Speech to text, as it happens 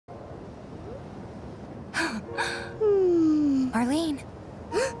Marlene.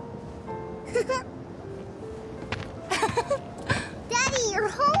 Daddy, you're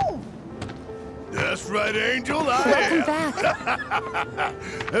home! That's right, Angel, I Welcome am. back.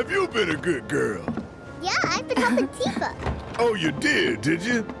 Have you been a good girl? Yeah, I've been helping Tifa. Oh, you did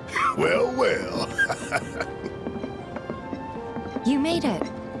you? Well, well. You made it.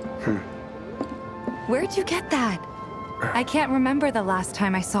 Where'd you get that? I can't remember the last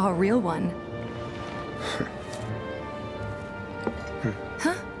time I saw a real one.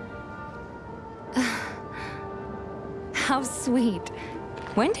 Huh? How sweet.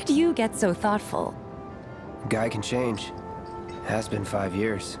 When did you get so thoughtful? Guy can change. Has been 5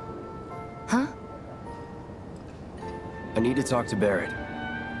 years. Huh? I need to talk to Barret.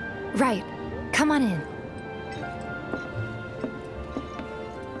 Right. Come on in.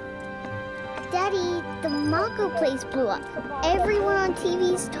 Daddy, the Mako place blew up. Everyone on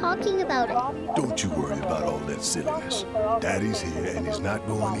TV's talking about it. Don't you worry about all that silliness. Daddy's here and he's not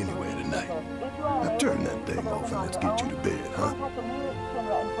going anywhere tonight. Now turn that thing off and let's get you to bed, huh?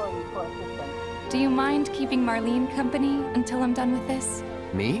 Do you mind keeping Marlene company until I'm done with this?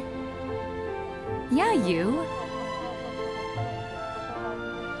 Me? Yeah, you.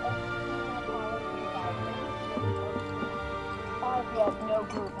 No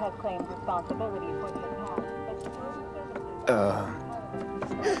group has claimed responsibility for the attack.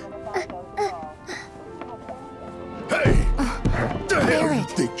 Hey! What the hell you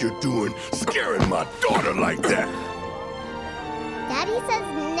think you're doing, scaring my daughter like that? Daddy says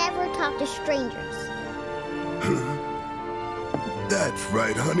never talk to strangers. That's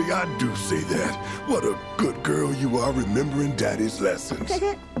right, honey, I do say that. What a good girl you are remembering Daddy's lessons.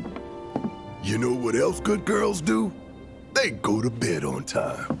 You know what else good girls do? They go to bed on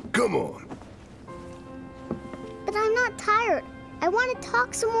time. Come on. But I'm not tired. I want to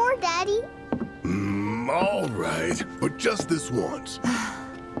talk some more, Daddy. All right, but just this once.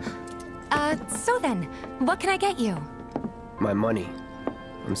 So then, what can I get you? My money.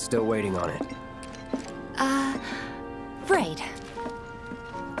 I'm still waiting on it. Right.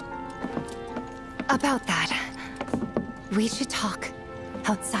 About that, we should talk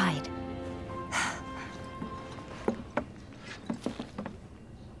outside.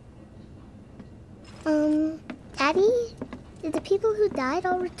 Daddy? Did the people who died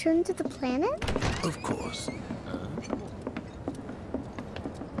all return to the planet? Of course.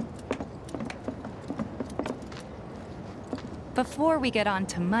 Before we get on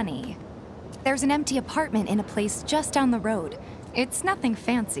to money, there's an empty apartment in a place just down the road. It's nothing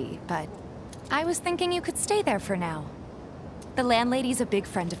fancy, but I was thinking you could stay there for now. The landlady's a big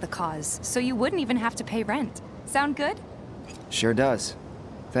friend of the cause, so you wouldn't even have to pay rent. Sound good? Sure does.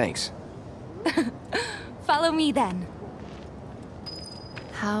 Thanks. Follow me then.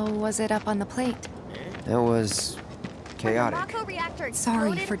 How was it up on the plate? It was chaotic.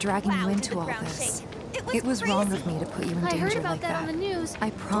 Sorry for dragging you into all this. It was wrong of me to put you in danger like that.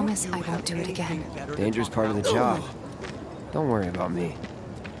 I promise I won't do it again. Danger's part of the job. Don't worry about me.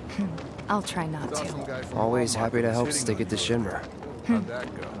 I'll try not to. Always happy to help stick it to Shinra.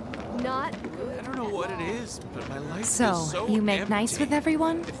 Not I don't know what it is, but my life So, is so you make empty. nice with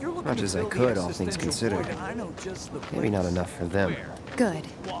everyone? Much as I could, all things considered. Maybe not enough for them. Good.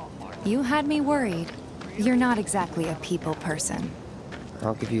 You had me worried. You're not exactly a people person.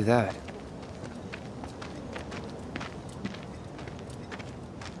 I'll give you that.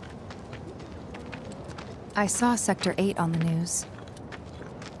 I saw Sector 8 on the news.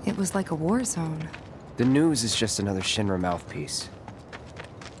 It was like a war zone. The news is just another Shinra mouthpiece.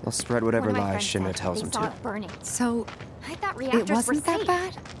 They'll spread whatever lies Shinra tells them to. So, I thought it reactors wasn't were that safe.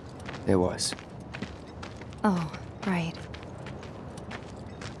 bad? It was. Oh, right.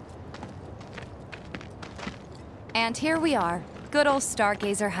 And here we are. Good old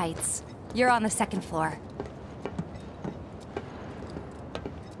Stargazer Heights. You're on the second floor.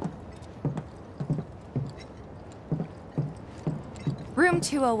 Room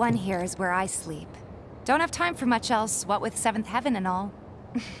 201 here is where I sleep. Don't have time for much else, what with 7th Heaven and all.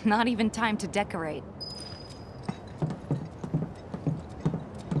 Not even time to decorate.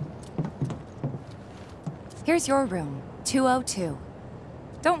 Here's your room, 202.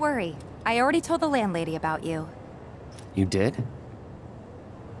 Don't worry, I already told the landlady about you. You did?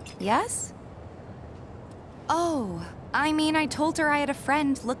 Yes? Oh, I mean, I told her I had a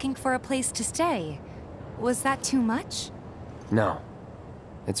friend looking for a place to stay. Was that too much? No.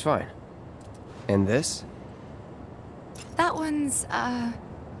 It's fine. And this? That one's,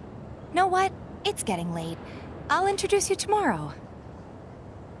 know what? It's getting late. I'll introduce you tomorrow.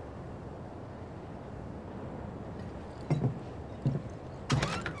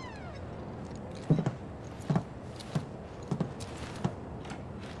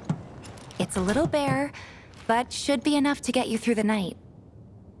 It's a little bare, but should be enough to get you through the night.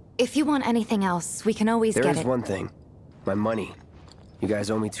 If you want anything else, we can always get it. There's one thing. My money. You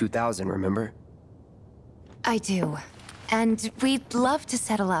guys owe me 2,000, remember? I do. And we'd love to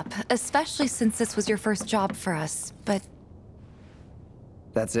settle up, especially since this was your first job for us, but...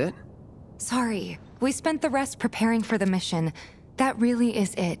 That's it? Sorry. We spent the rest preparing for the mission. That really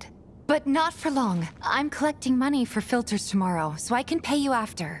is it. But not for long. I'm collecting money for filters tomorrow, so I can pay you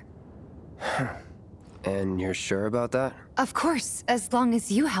after. And you're sure about that? Of course, as long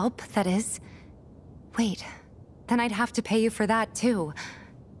as you help, that is. Wait, then I'd have to pay you for that too.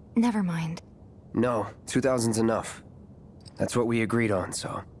 Never mind. No, 2,000's enough. That's what we agreed on,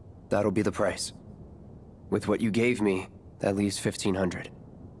 so that'll be the price. With what you gave me, that leaves 1,500.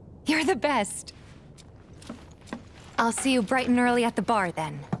 You're the best. I'll see you bright and early at the bar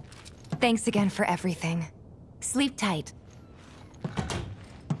then. Thanks again for everything. Sleep tight.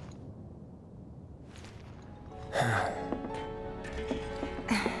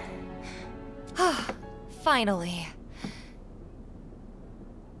 Finally.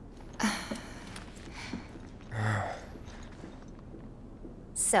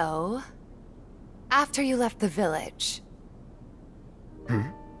 So, after you left the village...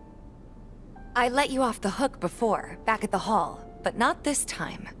 I let you off the hook before, back at the hall, but not this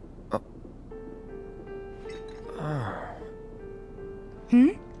time.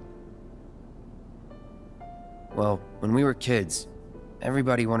 Well, when we were kids,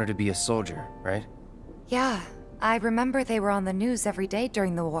 everybody wanted to be a soldier, right? Yeah, I remember they were on the news every day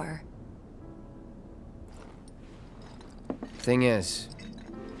during the war. Thing is,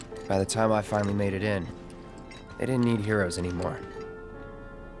 by the time I finally made it in, they didn't need heroes anymore.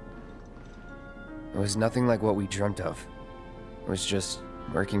 It was nothing like what we dreamt of. It was just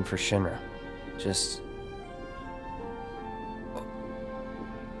working for Shinra. Just...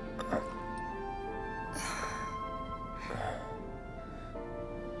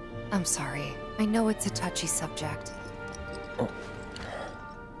 I'm sorry. I know it's a touchy subject.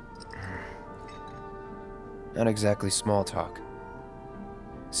 Not exactly small talk.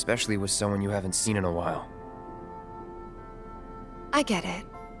 Especially with someone you haven't seen in a while. I get it.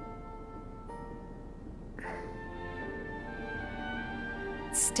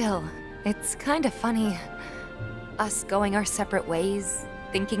 Still, it's kind of funny. Us going our separate ways,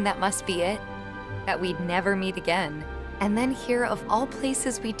 thinking that must be it. That we'd never meet again. And then here, of all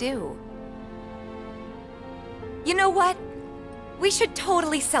places, we do. You know what? We should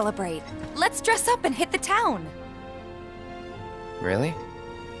totally celebrate. Let's dress up and hit the town. Really?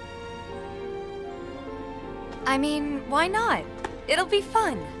 I mean, why not? It'll be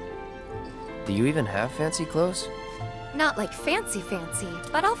fun. Do you even have fancy clothes? Not like fancy,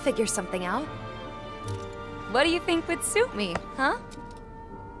 but I'll figure something out. What do you think would suit me, huh?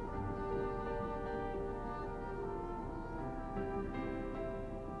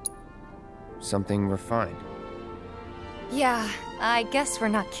 Something refined. Yeah, I guess we're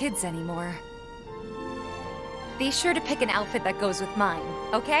not kids anymore. Be sure to pick an outfit that goes with mine,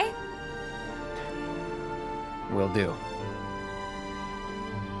 okay? Will do.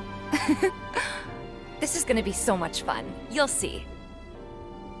 This is gonna be so much fun. You'll see.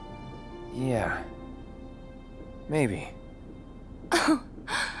 Yeah. Maybe.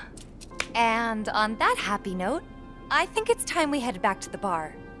 And on that happy note, I think it's time we head back to the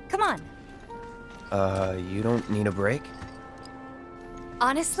bar. Come on. You don't need a break?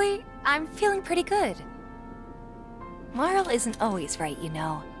 Honestly, I'm feeling pretty good. Marl isn't always right, you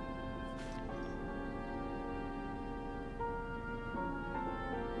know.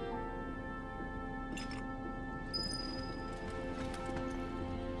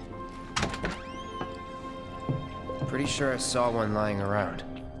 Pretty sure I saw one lying around.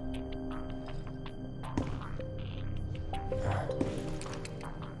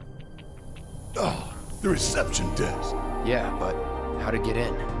 Oh, the reception desk. Yeah, but how to get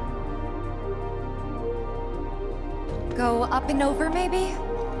in? Go up and over, maybe?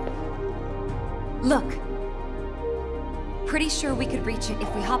 Look. Pretty sure we could reach it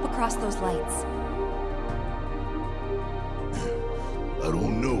if we hop across those lights. I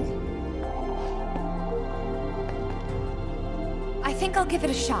don't know. I think I'll give it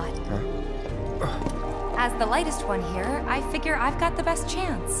a shot. As the lightest one here, I figure I've got the best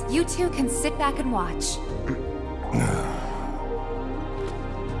chance. You two can sit back and watch.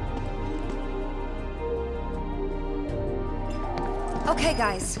 Okay,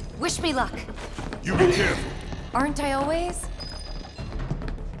 guys. Wish me luck. You be careful. Aren't I always?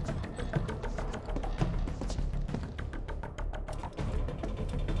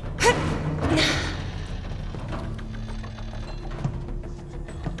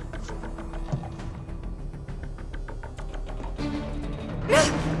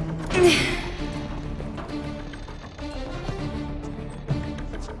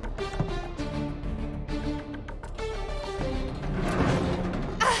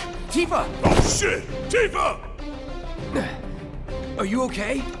 Tifa! Oh shit! Tifa! Are you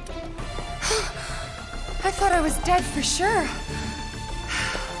okay? I thought I was dead for sure.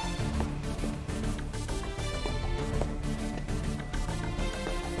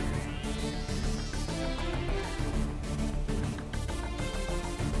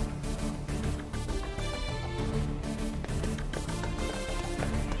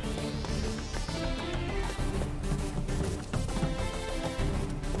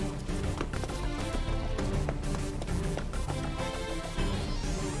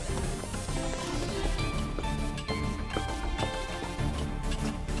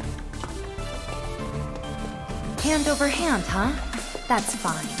 Hand over hand, huh? That's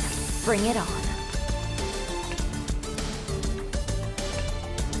fine. Bring it on.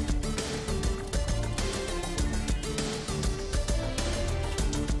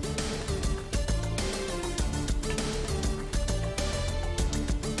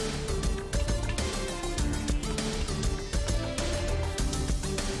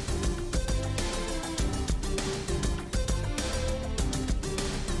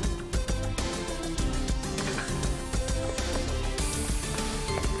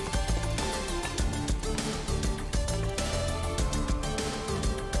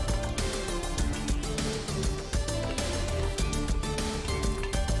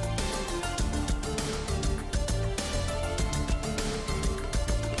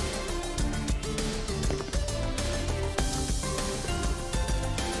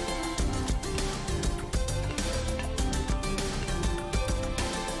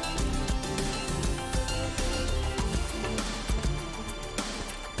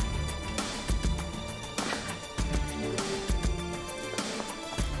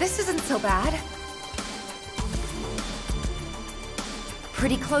 This isn't so bad.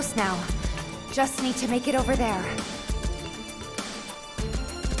 Pretty close now. Just need to make it over there.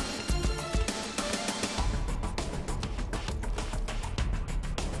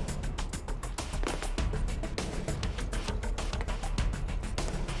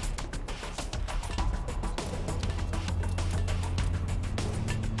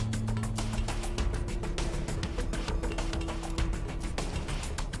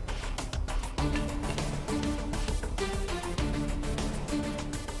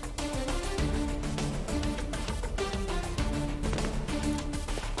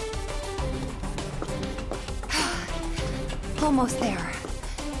 Almost there.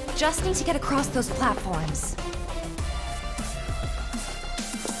 Just need to get across those platforms.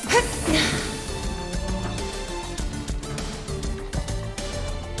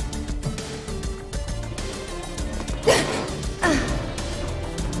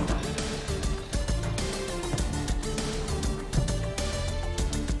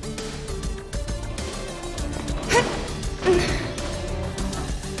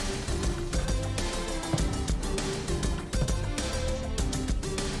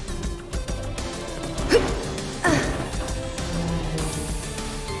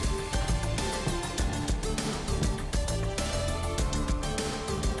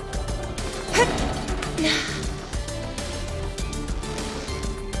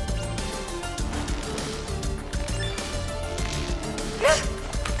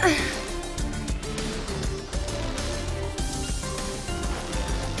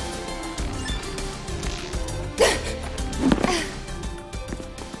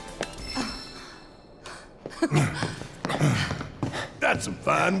 That's some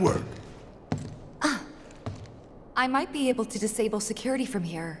fine work. I might be able to disable security from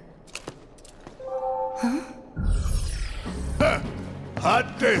here. Huh? Ha!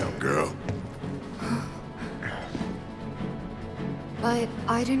 Hot damn, girl. But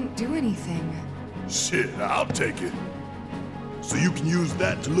I didn't do anything. Shit, I'll take it. So you can use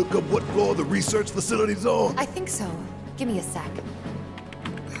that to look up what floor the research facility's on? I think so. Give me a sec.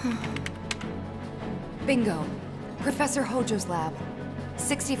 Bingo. Professor Hojo's lab.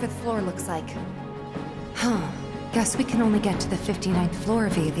 65th floor looks like. Huh. Guess we can only get to the 59th floor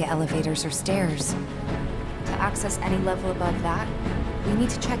via the elevators or stairs. To access any level above that, we need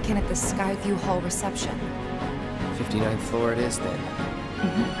to check in at the Skyview Hall reception. 59th floor it is, then.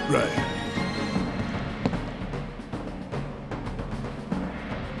 Right.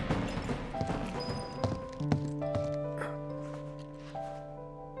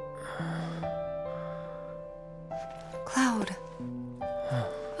 Cloud.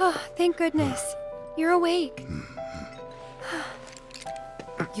 Oh, thank goodness. You're awake.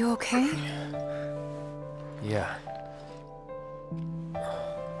 You okay? Yeah.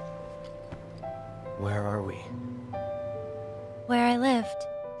 Where are we? Where I lived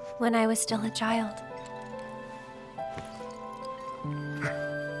when I was still a child.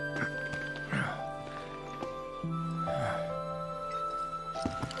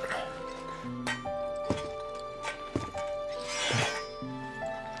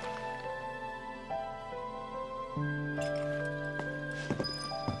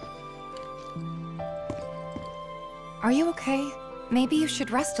 Are you okay? Maybe you should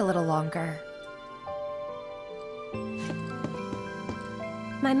rest a little longer.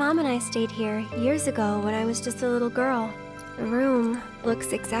 My mom and I stayed here years ago when I was just a little girl. The room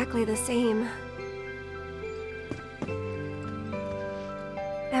looks exactly the same.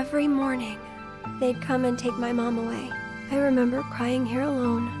 Every morning, they'd come and take my mom away. I remember crying here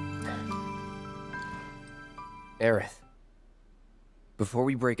alone. Aerith, before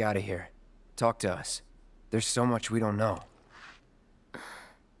we break out of here, talk to us. There's so much we don't know.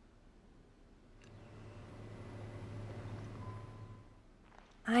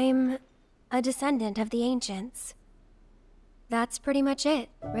 I'm a descendant of the ancients. That's pretty much it,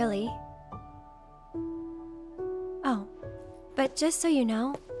 really. Oh, but just so you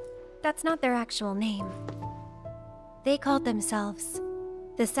know, that's not their actual name. They called themselves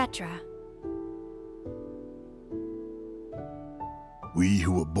the Cetra. We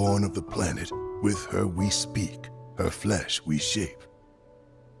who were born of the planet, with her we speak, her flesh we shape.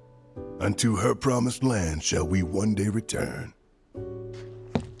 Unto her promised land shall we one day return.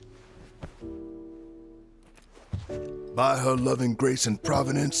 By her loving grace and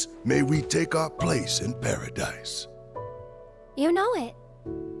providence, may we take our place in paradise. You know it.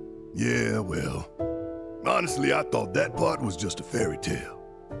 Yeah, well, honestly, I thought that part was just a fairy tale.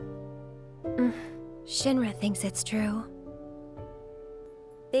 Shinra thinks it's true.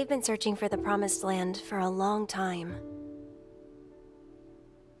 They've been searching for the Promised Land for a long time.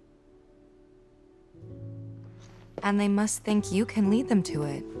 And they must think you can lead them to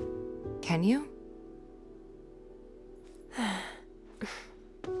it. Can you?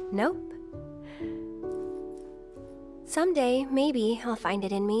 Nope. Someday, maybe, I'll find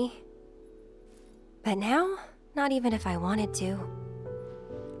it in me. But now, not even if I wanted to.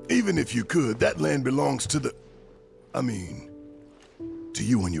 Even if you could, that land belongs to the... to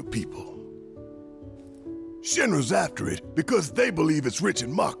you and your people. Shinra's after it because they believe it's rich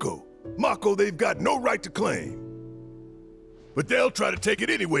in Mako. Mako they've got no right to claim. But they'll try to take it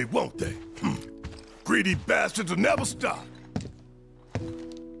anyway, won't they? Greedy bastards will never stop.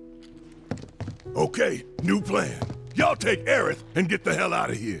 Okay, new plan. Y'all take Aerith and get the hell out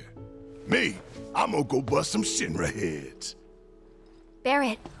of here. Me, I'm gonna go bust some Shinra heads.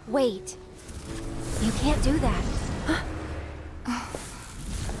 Barret, wait. You can't do that.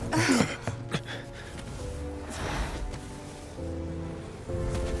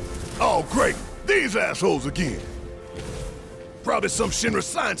 Oh, great. These assholes again. Probably some Shinra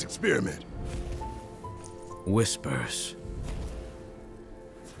science experiment. Whispers.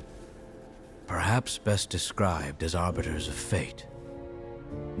 Perhaps best described as arbiters of fate.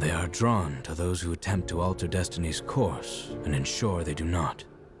 They are drawn to those who attempt to alter destiny's course and ensure they do not.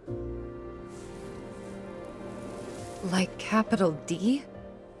 Like capital D?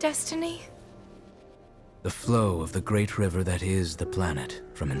 Destiny? The flow of the great river that is the planet,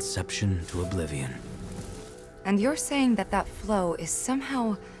 from inception to oblivion. And you're saying that that flow is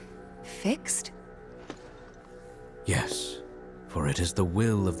somehow fixed? Yes, for it is the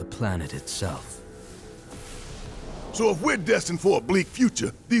will of the planet itself. So if we're destined for a bleak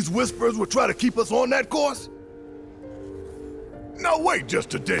future, these Whisperers will try to keep us on that course? Now wait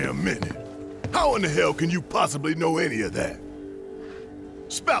just a damn minute. How in the hell can you possibly know any of that?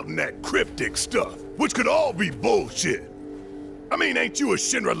 Spouting that cryptic stuff, which could all be bullshit. Ain't you a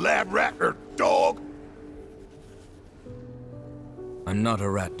Shinra lab rat or dog? I'm not a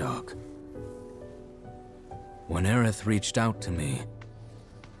rat dog. When Aerith reached out to me,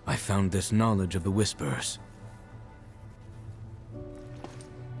 I found this knowledge of the Whispers.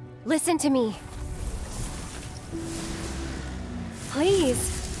 Listen to me.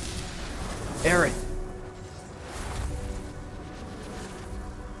 Please. Aerith!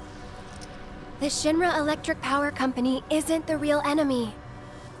 The Shinra Electric Power Company isn't the real enemy.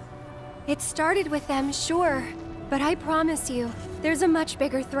 It started with them, sure, but I promise you, there's a much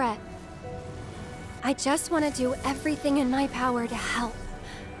bigger threat. I just want to do everything in my power to help.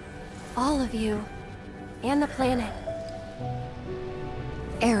 All of you. And the planet.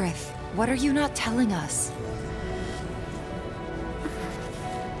 Aerith, what are you not telling us?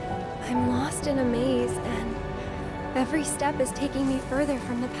 I'm lost in a maze, and every step is taking me further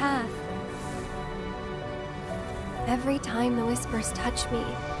from the path. Every time the Whispers touch me,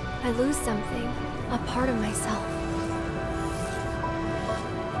 I lose something, a part of myself.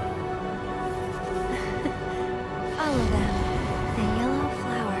 Follow them, the yellow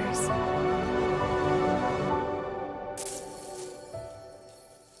flowers.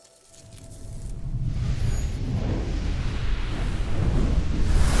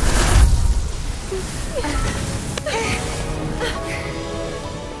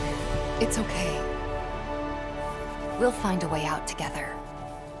 It's okay. We'll find a way out together.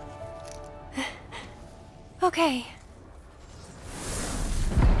 Okay.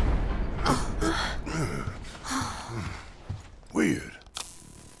 Weird.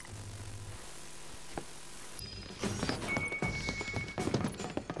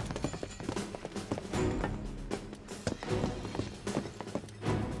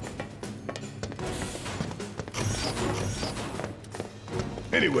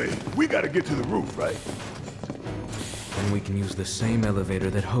 Anyway, we gotta get to the roof, right? And we can use the same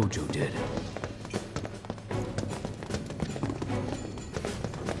elevator that Hojo did.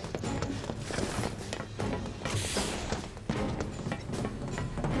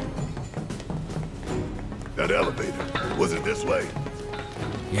 That elevator, was it this way?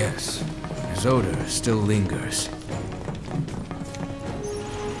 Yes, his odor still lingers.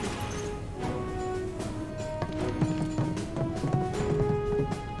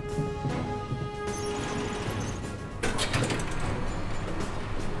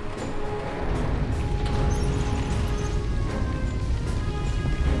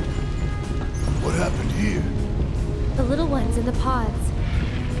 What happened here? The little ones in the pods.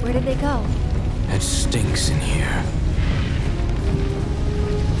 Where did they go? It stinks in here.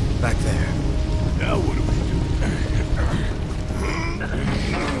 Back there. Now what do we do?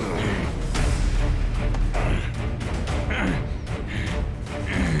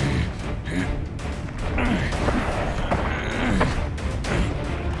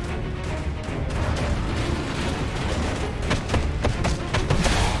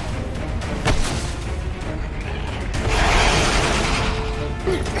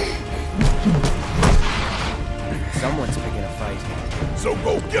 Someone's picking a fight. So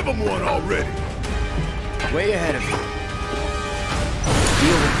go give him one already. Way ahead of you.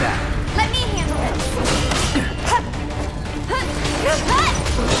 Deal with that. Let me handle it.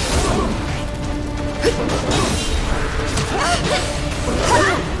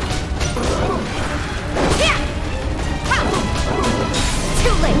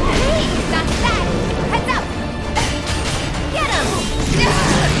 Too late. That's that. Heads up. Get him.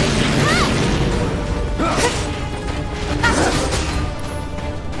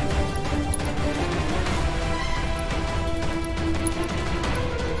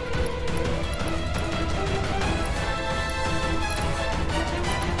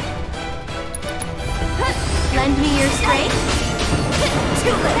 Lend me your strength?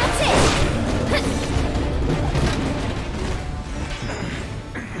 Too late. That's it.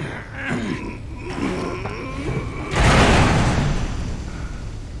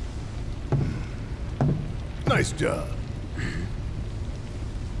 Nice job.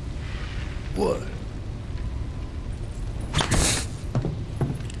 What?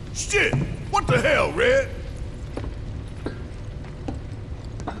 Shit! What the hell, Red?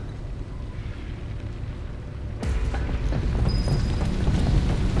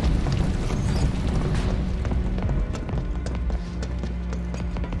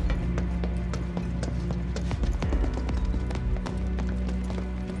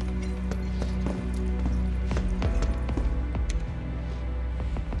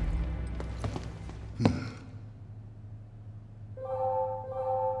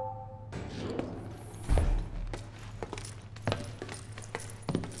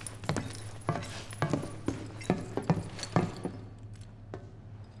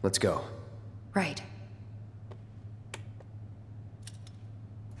 Let's go. Right.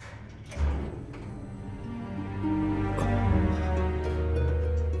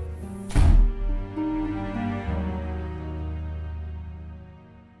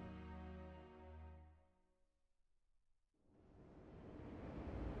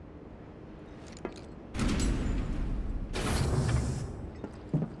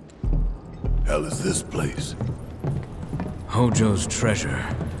 Hell is this place? Hojo's treasure.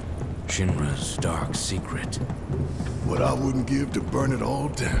 Shinra's dark secret. What I wouldn't give to burn it all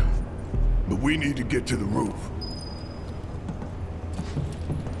down. But we need to get to the roof.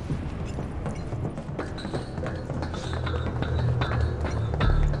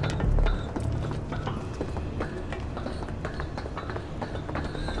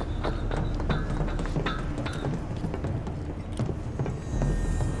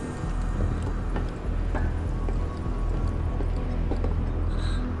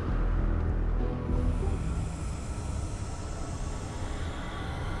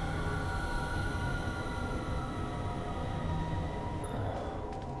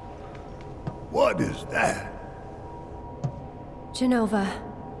 What is that? Genova.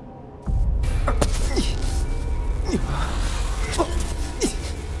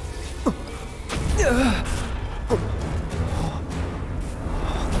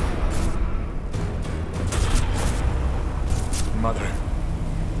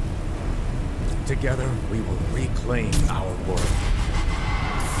 reclaim our world.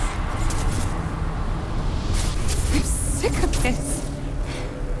 I'm sick of this.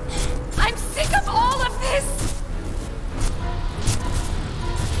 I'm sick of all of this!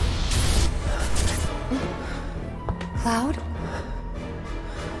 Cloud?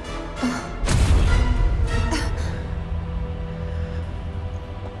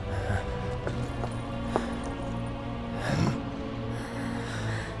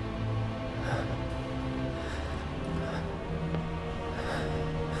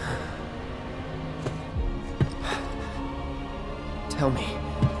 Tell me,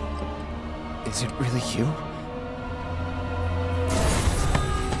 is it really you?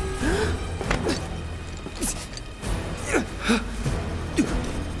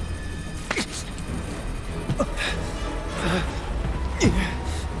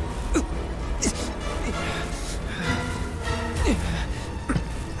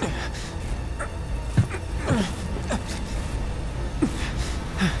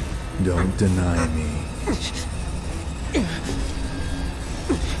 Don't deny me.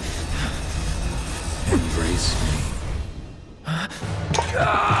 Embrace me.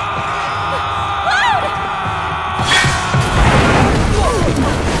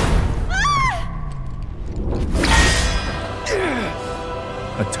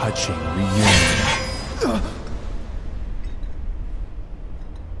 A touching reunion.